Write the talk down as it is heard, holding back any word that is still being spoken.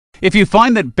If you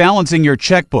find that balancing your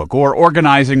checkbook or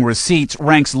organizing receipts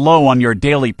ranks low on your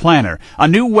daily planner, a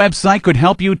new website could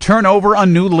help you turn over a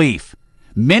new leaf.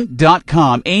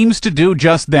 Mint.com aims to do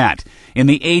just that. In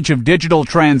the age of digital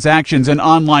transactions and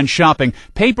online shopping,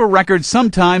 paper records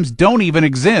sometimes don't even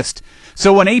exist.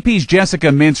 So when AP's Jessica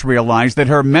Mintz realized that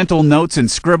her mental notes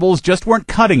and scribbles just weren't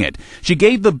cutting it, she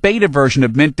gave the beta version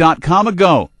of Mint.com a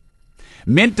go.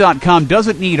 Mint.com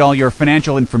doesn't need all your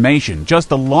financial information, just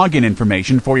the login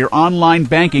information for your online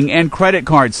banking and credit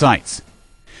card sites.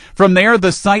 From there,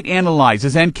 the site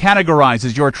analyzes and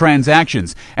categorizes your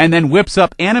transactions and then whips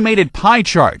up animated pie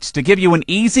charts to give you an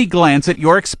easy glance at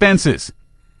your expenses.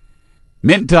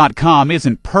 Mint.com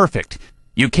isn't perfect.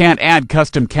 You can't add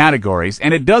custom categories,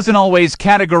 and it doesn't always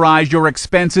categorize your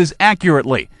expenses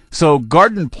accurately, so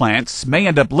garden plants may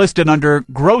end up listed under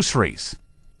groceries.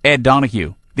 Ed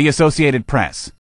Donahue, The Associated Press.